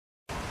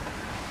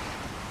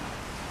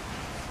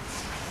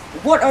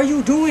What are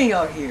you doing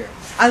out here?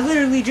 I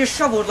literally just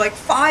shoveled like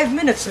 5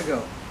 minutes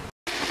ago.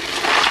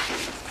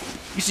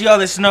 You see all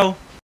this snow?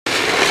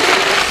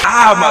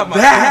 Ow, my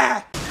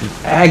back!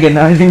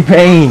 Agonizing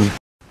pain.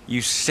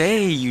 You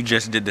say you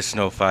just did the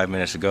snow 5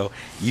 minutes ago.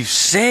 You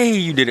say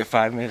you did it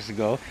 5 minutes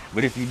ago.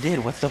 But if you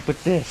did, what's up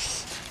with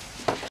this?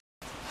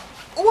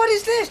 What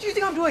is this? Do you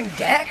think I'm doing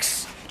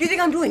decks? Do you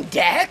think I'm doing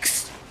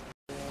decks?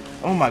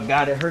 Oh my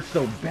god, it hurts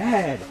so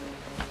bad.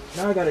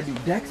 Now I gotta do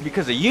decks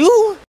because of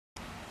you?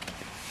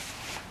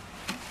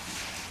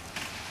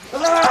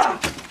 Ah!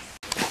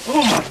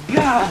 Oh my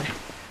god!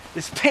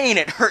 This pain,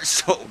 it hurts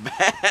so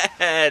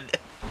bad.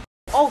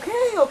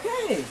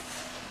 Okay.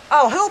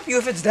 I'll help you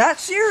if it's that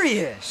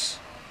serious.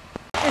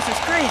 This is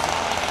crazy.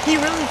 He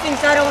really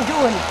thinks I don't do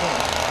anything.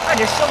 I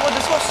just shoveled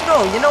this whole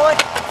snow. You know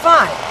what?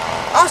 Fine.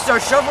 I'll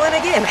start shoveling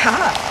again.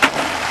 Haha.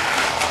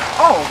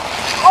 Oh.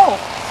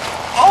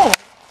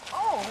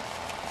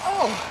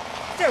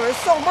 There is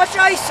so much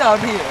ice out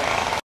here.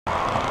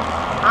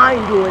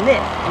 I'm doing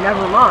this.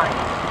 Never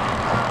mind.